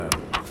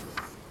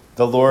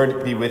The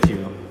Lord be with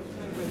you.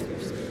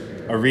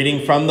 A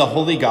reading from the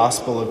Holy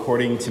Gospel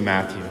according to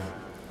Matthew.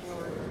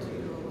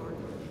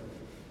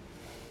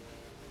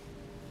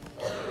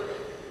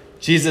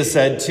 Jesus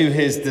said to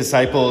his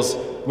disciples,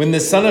 "When the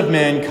Son of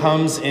Man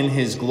comes in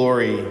his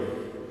glory,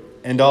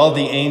 and all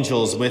the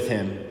angels with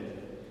him,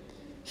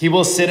 he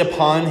will sit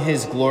upon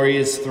his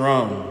glorious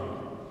throne,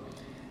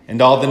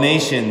 and all the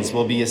nations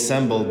will be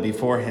assembled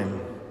before him.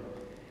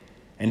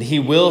 And he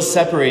will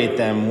separate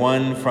them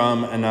one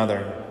from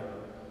another,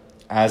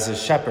 as a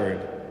shepherd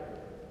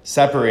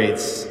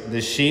separates the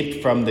sheep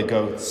from the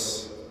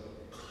goats.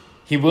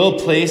 He will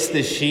place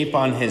the sheep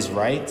on his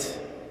right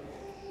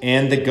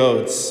and the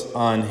goats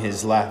on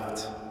his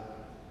left.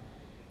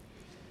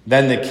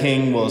 Then the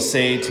king will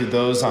say to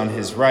those on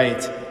his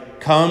right,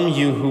 'Come,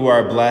 you who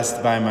are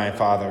blessed by my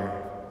Father.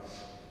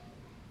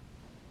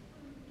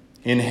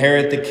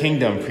 Inherit the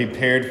kingdom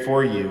prepared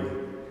for you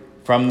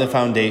from the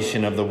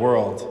foundation of the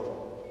world.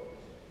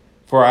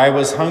 For I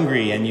was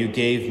hungry, and you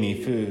gave me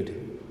food.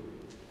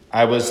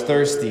 I was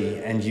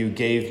thirsty, and you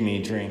gave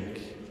me drink.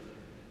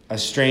 A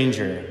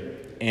stranger,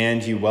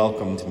 and you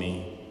welcomed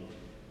me.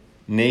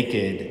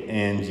 Naked,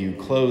 and you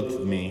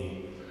clothed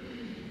me.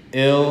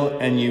 Ill,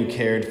 and you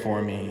cared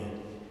for me.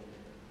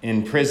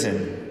 In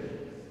prison,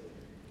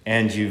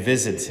 and you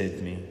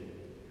visited me.'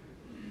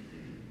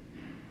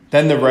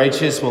 Then the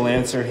righteous will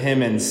answer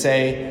him and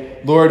say,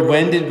 'Lord,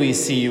 when did we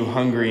see you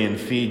hungry and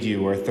feed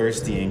you, or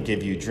thirsty and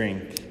give you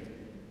drink?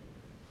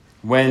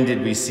 When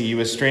did we see you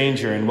a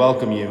stranger and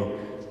welcome you,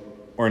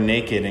 or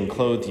naked and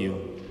clothe you?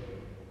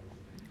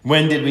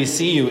 When did we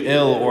see you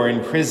ill or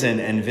in prison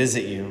and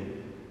visit you?'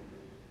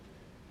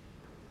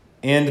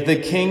 And the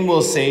king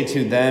will say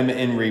to them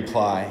in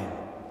reply,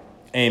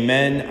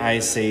 'Amen, I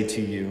say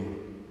to you,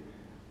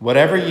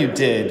 whatever you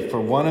did for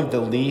one of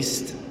the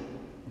least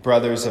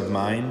brothers of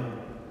mine,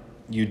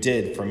 you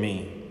did for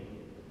me.'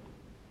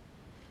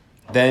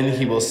 Then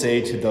he will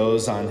say to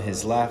those on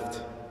his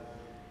left,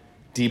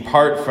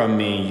 'Depart from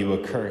me, you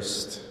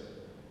accursed,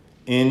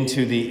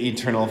 into the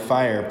eternal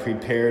fire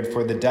prepared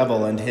for the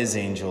devil and his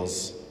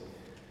angels.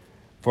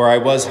 For I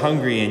was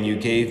hungry, and you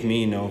gave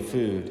me no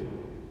food.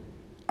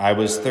 I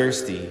was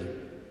thirsty,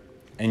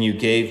 and you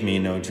gave me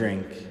no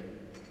drink.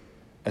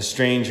 A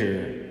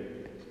stranger,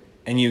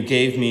 and you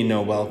gave me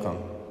no welcome.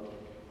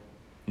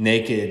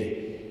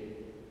 Naked,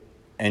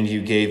 and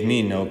you gave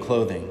me no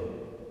clothing.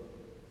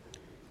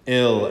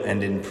 Ill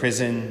and in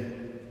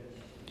prison,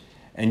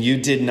 and you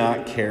did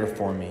not care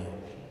for me.'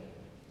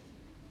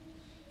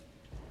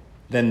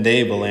 Then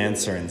they will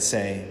answer and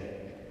say,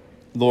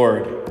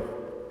 'Lord,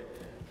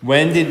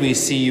 when did we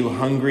see you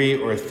hungry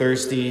or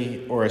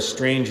thirsty or a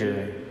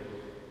stranger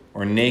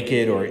or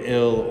naked or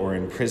ill or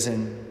in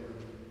prison,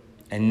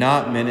 and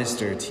not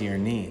minister to your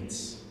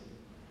needs?'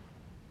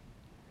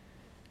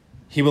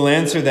 He will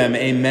answer them,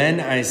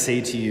 'Amen, I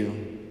say to you,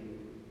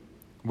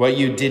 what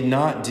you did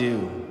not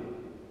do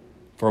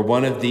for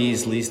one of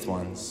these least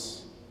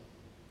ones,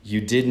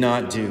 you did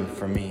not do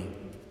for me.'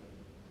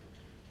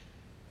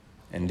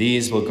 And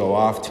these will go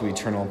off to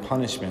eternal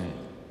punishment,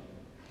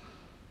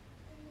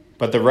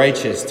 but the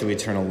righteous to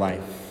eternal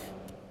life."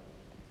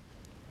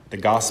 The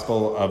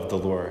Gospel of the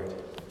Lord.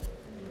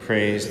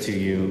 Praise to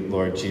you,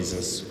 Lord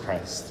Jesus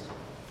Christ.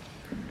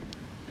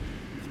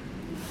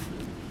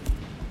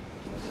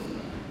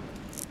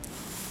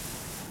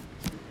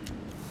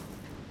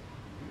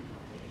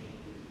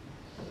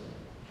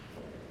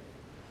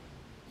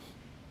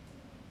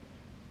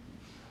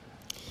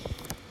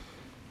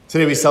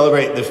 Today we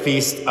celebrate the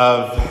feast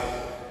of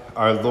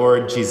our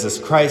Lord Jesus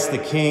Christ, the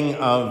King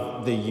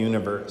of the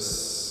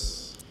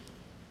universe.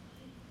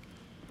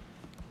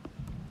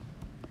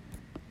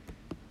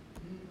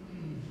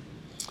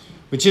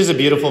 Which is a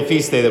beautiful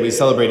feast day that we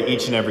celebrate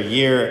each and every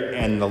year,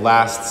 and the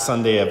last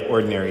Sunday of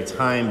Ordinary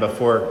Time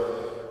before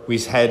we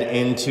head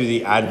into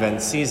the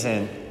Advent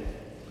season.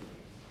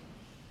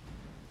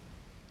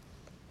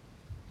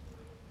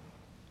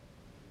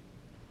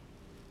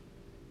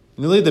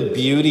 Really the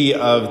beauty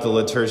of the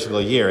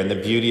liturgical year and the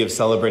beauty of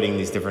celebrating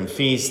these different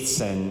feasts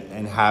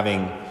and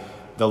having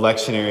the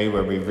lectionary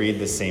where we read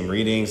the same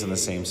readings on the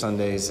same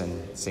Sundays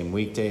and same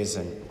weekdays,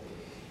 and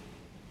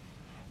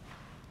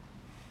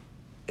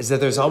is that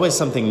there's always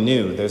something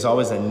new. There's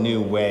always a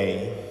new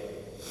way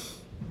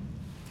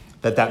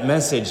that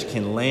message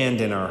can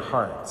land in our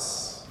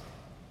hearts.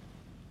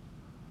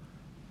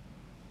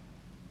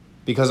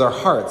 Because our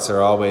hearts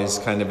are always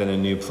kind of in a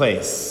new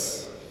place.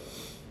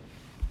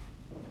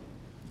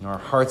 Our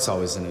heart's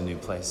always in a new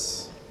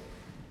place.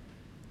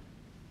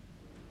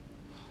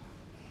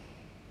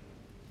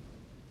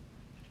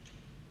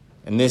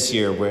 And this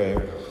year,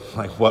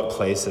 what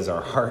place is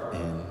our heart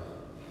in?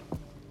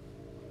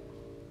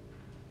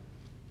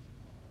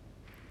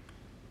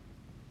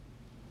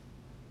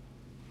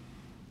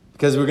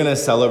 Because we're going to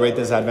celebrate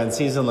this Advent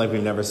season like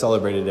we've never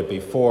celebrated it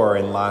before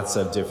in lots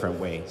of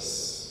different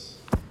ways.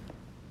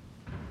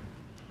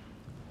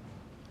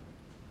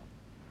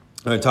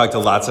 And I talked to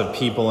lots of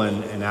people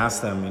and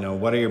asked them,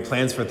 what are your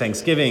plans for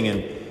Thanksgiving?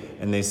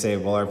 And they say,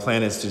 well, our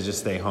plan is to just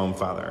stay home,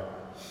 Father.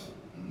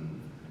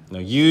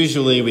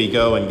 Usually we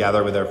go and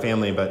gather with our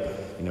family, but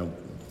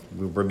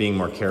we're being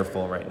more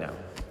careful right now.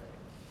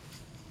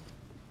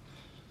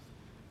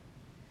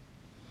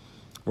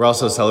 We're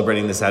also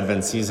celebrating this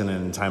Advent season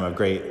in a time of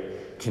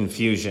great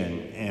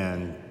confusion,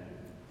 and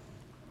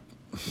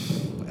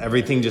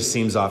everything just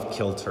seems off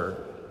kilter.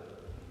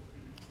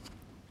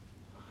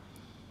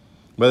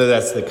 Whether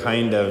that's the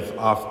kind of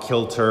off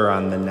kilter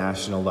on the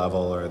national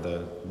level or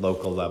the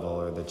local level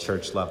or the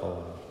church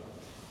level.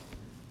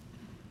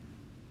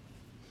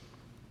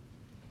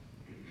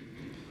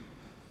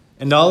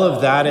 And all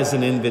of that is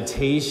an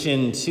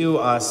invitation to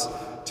us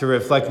to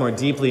reflect more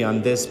deeply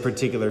on this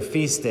particular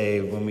feast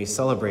day when we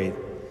celebrate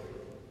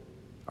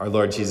our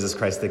Lord Jesus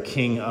Christ, the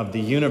King of the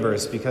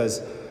universe,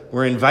 because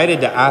we're invited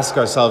to ask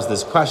ourselves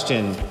this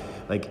question,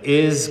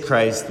 is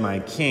Christ my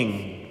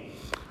King?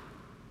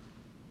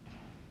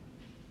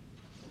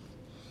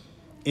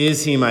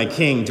 Is he my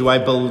King? Do I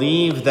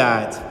believe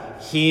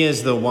that he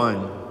is the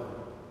one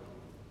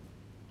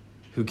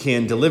who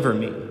can deliver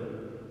me?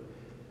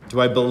 Do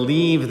I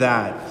believe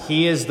that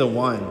he is the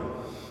one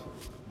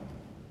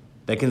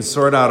that can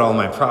sort out all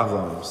my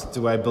problems?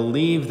 Do I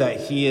believe that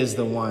he is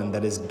the one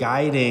that is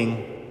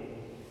guiding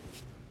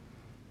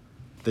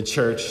the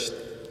church,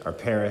 our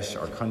parish,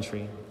 our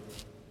country?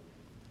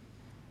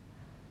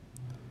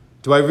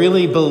 Do I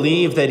really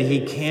believe that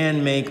he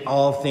can make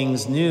all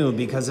things new?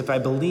 Because if I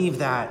believe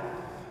that,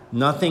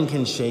 nothing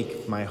can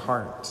shake my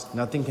heart.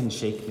 Nothing can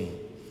shake me.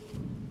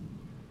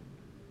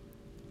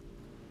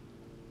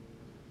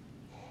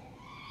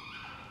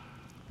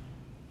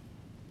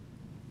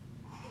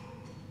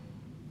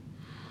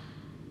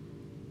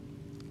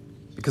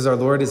 Because our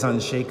Lord is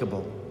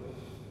unshakable.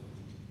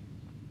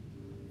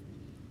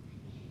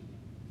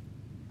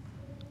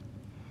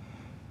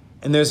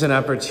 And there's an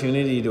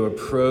opportunity to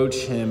approach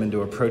him and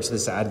to approach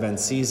this Advent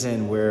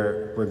season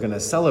where we're going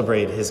to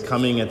celebrate his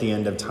coming at the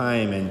end of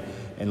time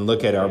and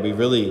look at, are we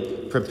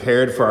really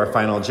prepared for our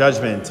final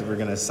judgment? We're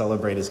going to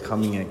celebrate his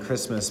coming at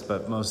Christmas,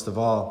 but most of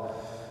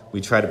all, we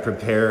try to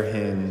prepare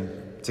him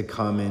to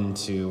come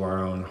into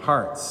our own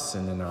hearts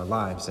and in our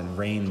lives and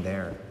reign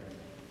there.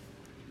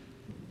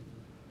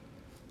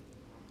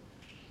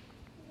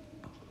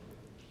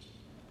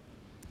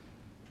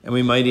 And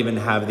we might even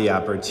have the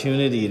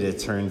opportunity to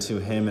turn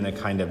to him in a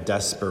kind of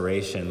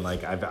desperation,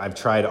 like I've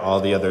tried all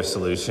the other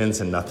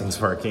solutions and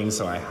nothing's working,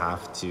 so I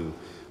have to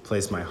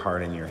place my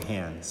heart in your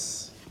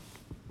hands.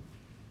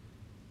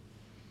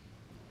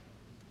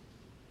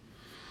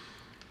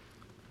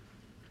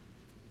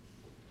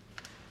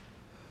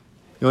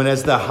 And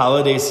as the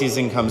holiday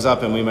season comes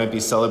up, and we might be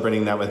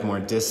celebrating that with more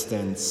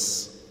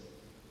distance,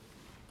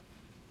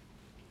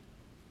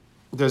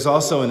 there's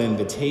also an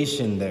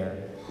invitation there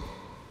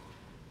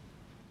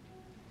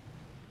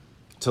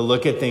to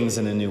look at things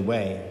in a new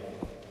way.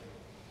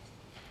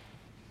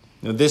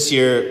 This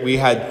year, we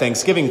had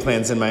Thanksgiving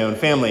plans in my own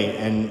family,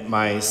 and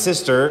my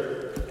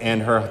sister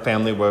and her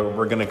family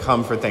were going to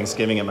come for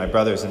Thanksgiving at my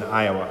brother's in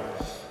Iowa.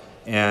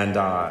 And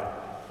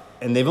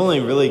they've only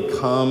really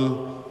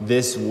come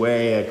this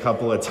way a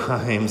couple of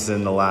times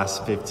in the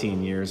last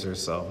 15 years or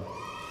so.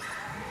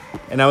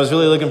 And I was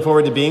really looking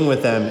forward to being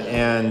with them,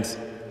 and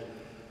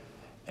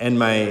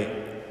my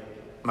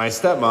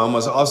stepmom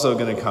was also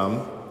going to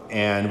come.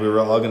 And we were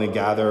all going to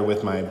gather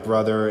with my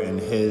brother and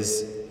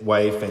his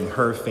wife and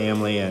her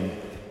family,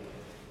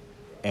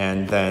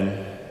 and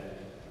then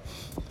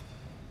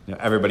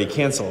everybody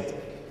canceled,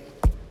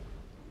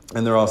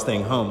 and they're all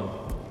staying home.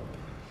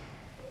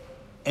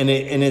 And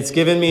it's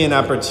given me an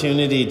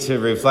opportunity to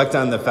reflect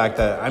on the fact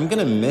that I'm going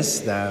to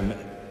miss them,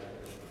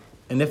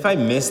 and if I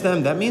miss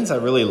them, that means I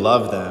really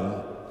love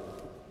them.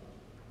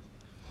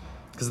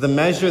 Because the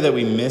measure that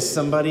we miss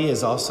somebody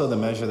is also the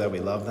measure that we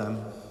love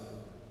them.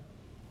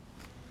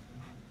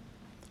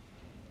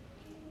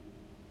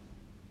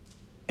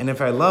 And if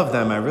I love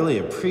them, I really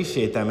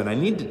appreciate them, and I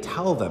need to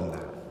tell them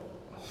that.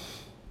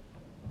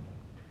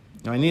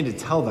 I need to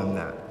tell them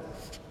that.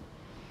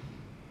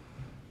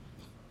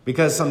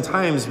 Because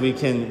sometimes we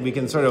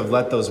can sort of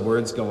let those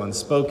words go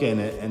unspoken,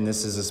 and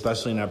this is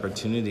especially an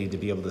opportunity to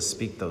be able to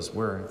speak those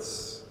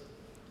words.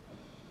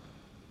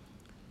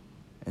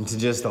 And to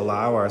just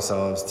allow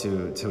ourselves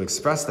to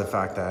express the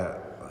fact that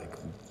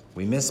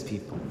we miss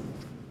people.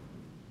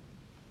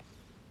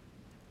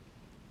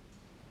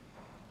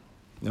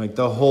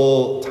 The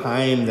whole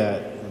time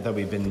that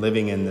we've been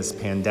living in this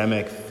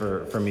pandemic,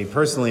 for me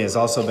personally, has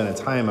also been a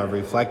time of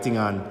reflecting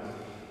on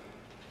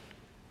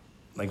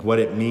what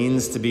it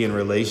means to be in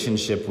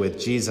relationship with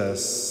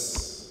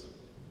Jesus.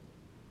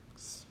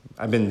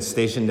 I've been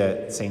stationed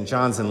at St.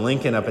 John's in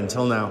Lincoln up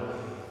until now,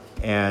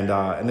 and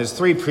there's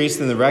 3 priests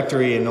in the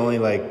rectory and only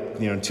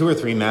 2 or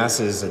 3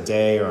 masses a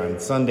day or on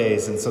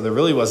Sundays, and so there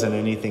really wasn't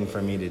anything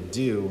for me to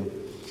do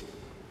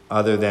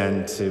other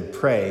than to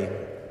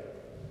pray.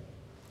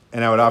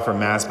 And I would offer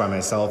Mass by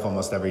myself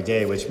almost every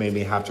day, which made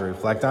me have to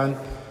reflect on,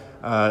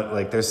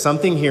 there's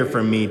something here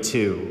for me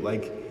too.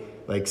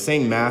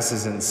 Saying Mass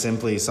isn't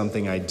simply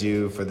something I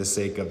do for the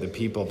sake of the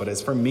people, but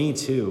it's for me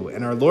too.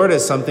 And our Lord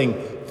is something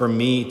for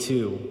me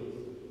too.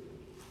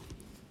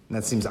 And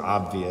that seems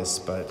obvious,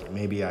 but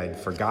maybe I'd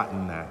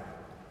forgotten that.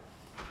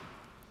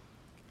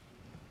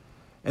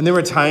 And there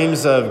were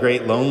times of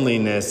great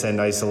loneliness and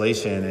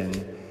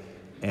isolation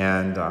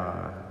and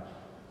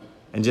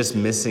just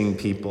missing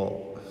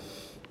people.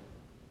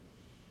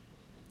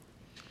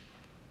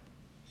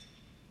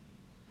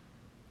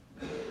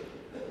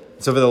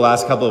 So for the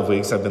last couple of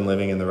weeks, I've been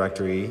living in the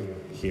rectory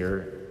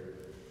here,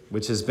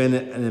 which has been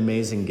an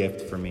amazing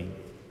gift for me.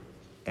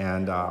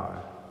 And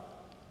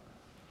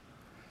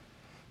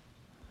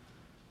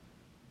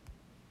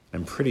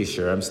I'm pretty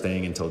sure I'm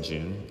staying until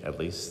June, at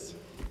least.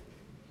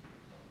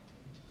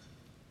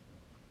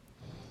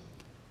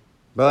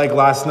 But like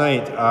last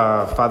night,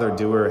 Father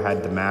Dewar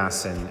had the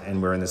Mass,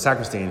 and we're in the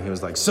sacristy, and he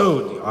was like,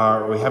 so,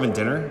 are we having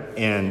dinner?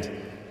 And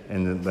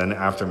then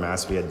after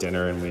Mass, we had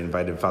dinner, and we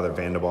invited Father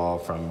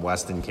Vanderbilt from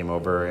Weston came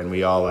over, and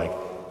we all like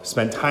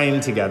spent time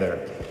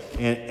together.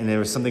 And there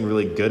was something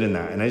really good in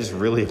that, and I just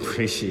really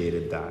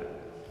appreciated that.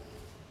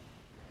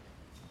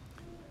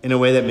 In a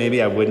way that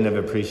maybe I wouldn't have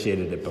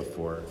appreciated it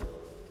before.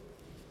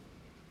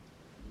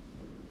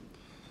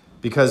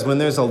 Because when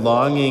there's a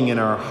longing in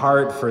our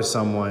heart for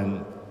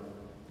someone,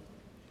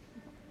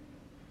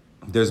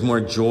 there's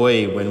more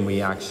joy when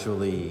we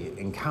actually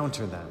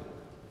encounter them.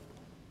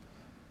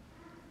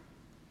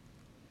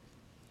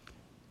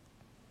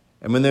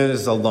 And when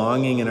there's a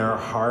longing in our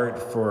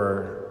heart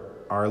for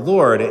our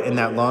Lord, and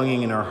that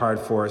longing in our heart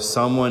for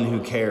someone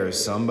who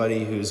cares,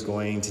 somebody who's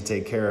going to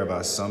take care of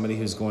us, somebody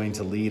who's going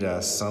to lead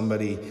us,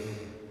 somebody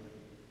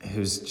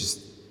who's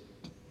just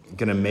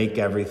going to make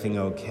everything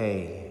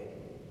okay.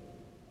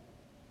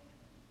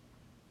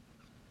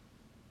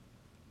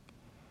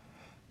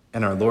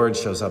 And our Lord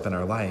shows up in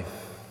our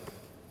life,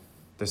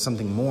 there's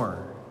something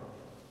more.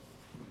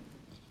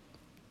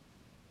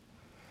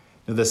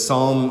 The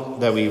psalm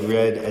that we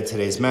read at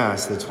today's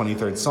Mass, the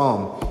 23rd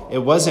Psalm, it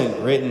wasn't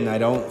written, I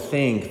don't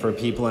think, for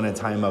people in a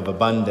time of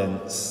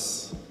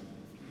abundance.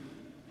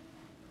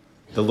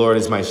 The Lord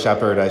is my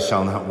shepherd, I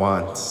shall not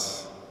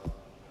want.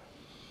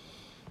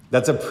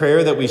 That's a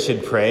prayer that we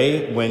should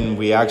pray when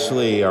we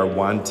actually are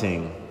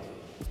wanting.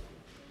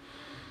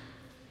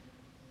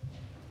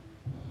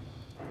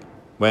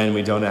 When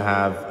we don't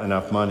have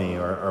enough money,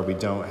 or we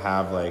don't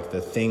have like the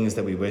things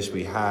that we wish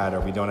we had, or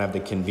we don't have the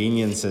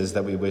conveniences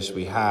that we wish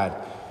we had.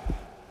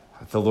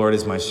 The Lord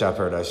is my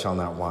shepherd, I shall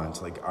not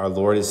want. Like, our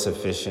Lord is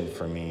sufficient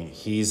for me.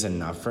 He's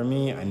enough for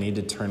me. I need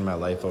to turn my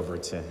life over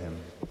to him.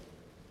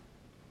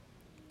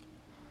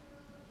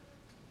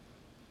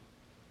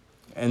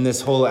 And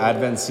this whole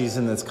Advent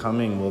season that's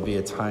coming will be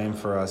a time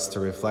for us to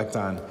reflect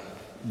on,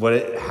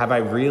 have I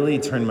really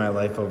turned my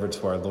life over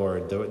to our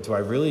Lord? Do I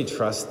really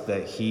trust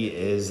that he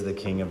is the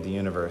King of the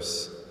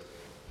universe?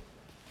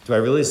 Do I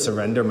really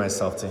surrender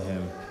myself to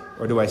him?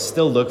 Or do I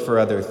still look for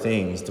other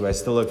things? Do I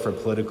still look for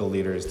political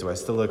leaders? Do I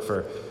still look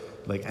for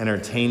like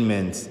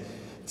entertainment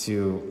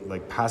to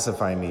like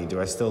pacify me? Do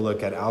I still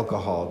look at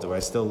alcohol? Do I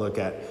still look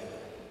at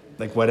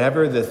like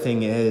whatever the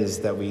thing is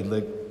that we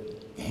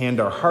hand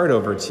our heart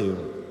over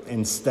to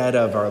instead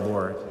of our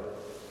Lord?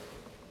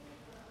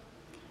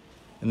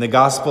 In the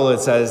gospel, it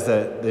says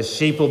that the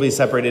sheep will be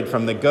separated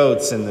from the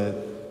goats and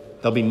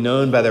they'll be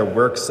known by their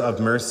works of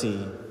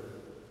mercy.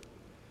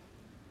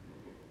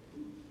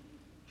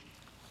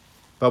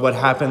 But what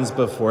happens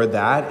before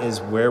that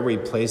is where we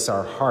place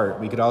our heart.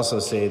 We could also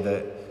say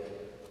that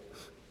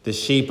the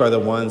sheep are the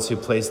ones who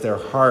place their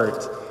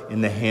heart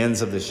in the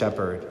hands of the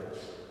shepherd.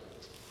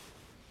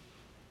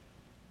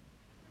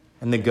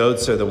 And the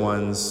goats are the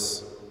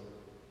ones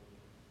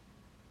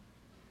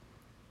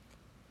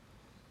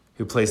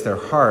who place their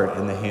heart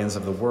in the hands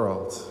of the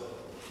world,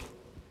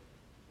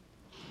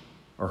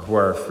 or who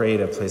are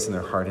afraid of placing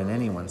their heart in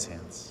anyone's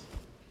hands.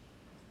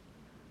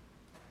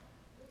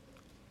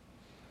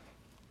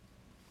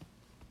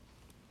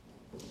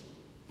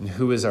 And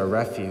who is our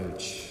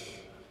refuge?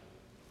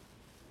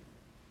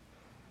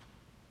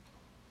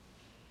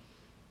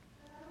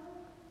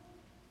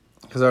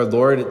 Because our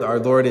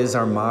Lord is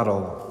our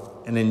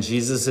model, and in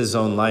Jesus'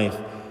 own life,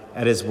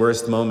 at his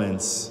worst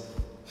moments,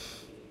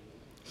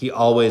 he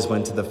always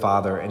went to the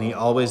Father, and he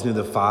always knew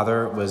the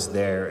Father was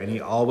there, and he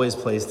always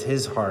placed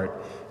his heart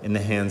in the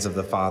hands of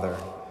the Father.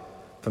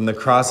 From the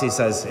cross, he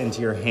says,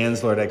 into your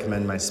hands, Lord, I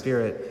commend my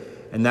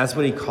spirit. And that's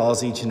what he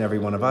calls each and every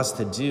one of us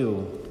to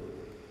do,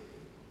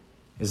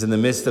 is in the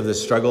midst of the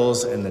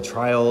struggles and the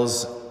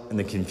trials and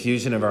the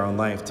confusion of our own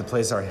life, to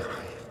place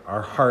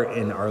our heart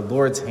in our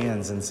Lord's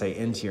hands and say,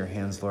 into your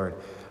hands, Lord,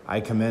 I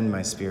commend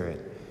my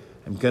spirit.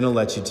 I'm going to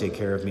let you take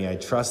care of me. I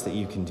trust that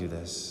you can do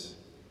this.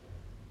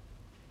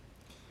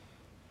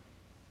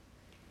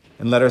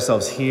 And let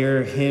ourselves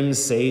hear him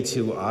say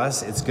to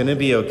us, it's going to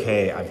be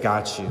okay. I've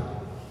got you.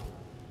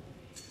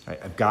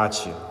 I've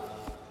got you.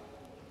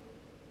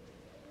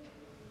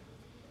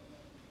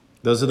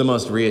 Those are the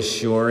most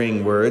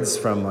reassuring words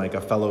from like a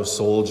fellow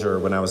soldier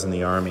when I was in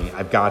the army.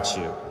 I've got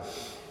you.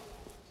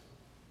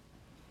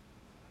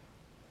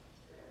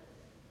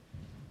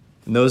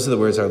 And those are the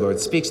words our Lord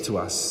speaks to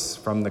us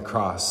from the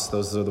cross.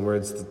 Those are the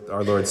words that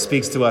our Lord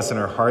speaks to us in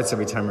our hearts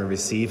every time we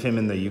receive him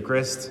in the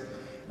Eucharist.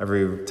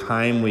 Every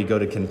time we go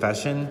to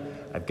confession,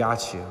 I've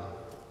got you.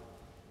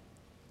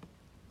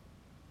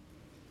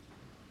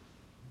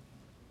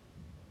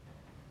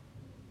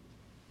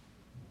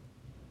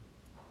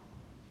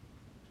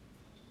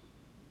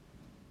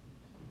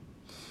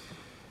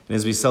 And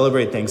as we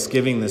celebrate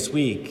Thanksgiving this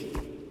week,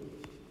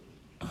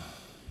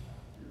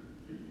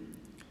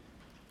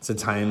 it's a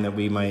time that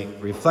we might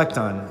reflect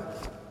on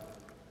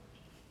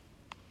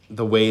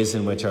the ways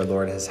in which our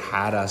Lord has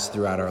had us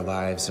throughout our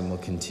lives and will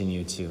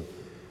continue to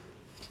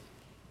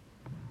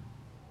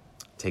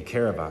take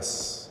care of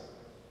us,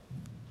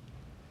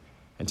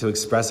 and to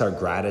express our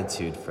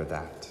gratitude for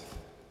that.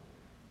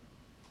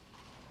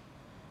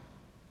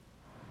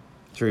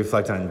 To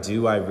reflect on,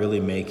 do I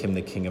really make him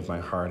the king of my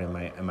heart?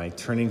 Am I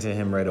turning to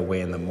him right away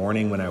in the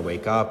morning when I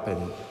wake up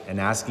and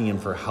asking him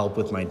for help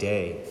with my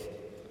day?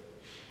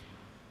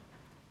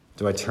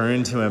 Do I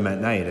turn to him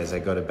at night as I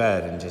go to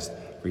bed and just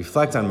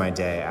reflect on my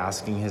day,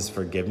 asking his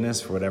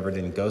forgiveness for whatever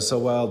didn't go so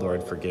well?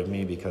 Lord, forgive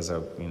me because I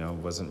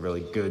wasn't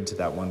really good to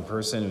that one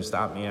person who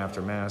stopped me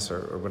after Mass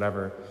or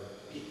whatever.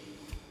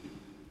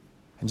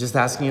 And just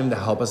asking him to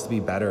help us to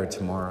be better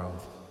tomorrow.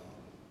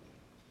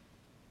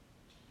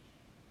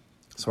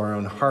 So our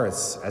own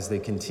hearts, as they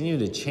continue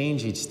to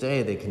change each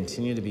day, they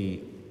continue to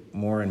be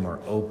more and more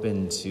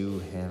open to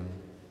him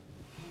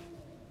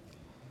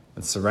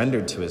and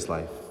surrendered to his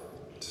life,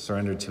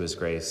 surrendered to his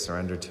grace,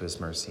 surrendered to his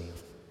mercy,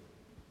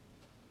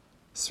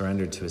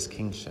 surrendered to his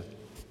kingship.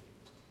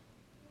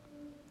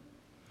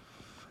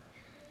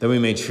 That we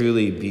may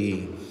truly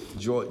be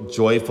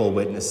joyful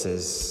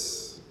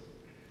witnesses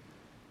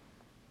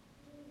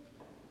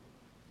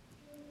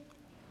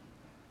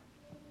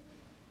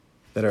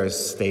that are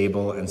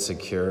stable and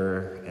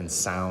secure and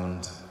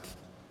sound,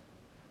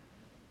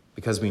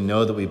 because we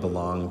know that we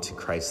belong to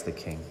Christ the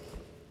King.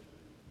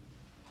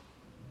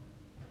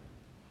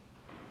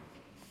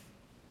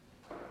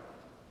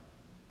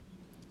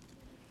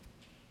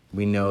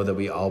 We know that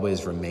we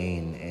always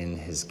remain in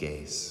his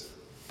gaze.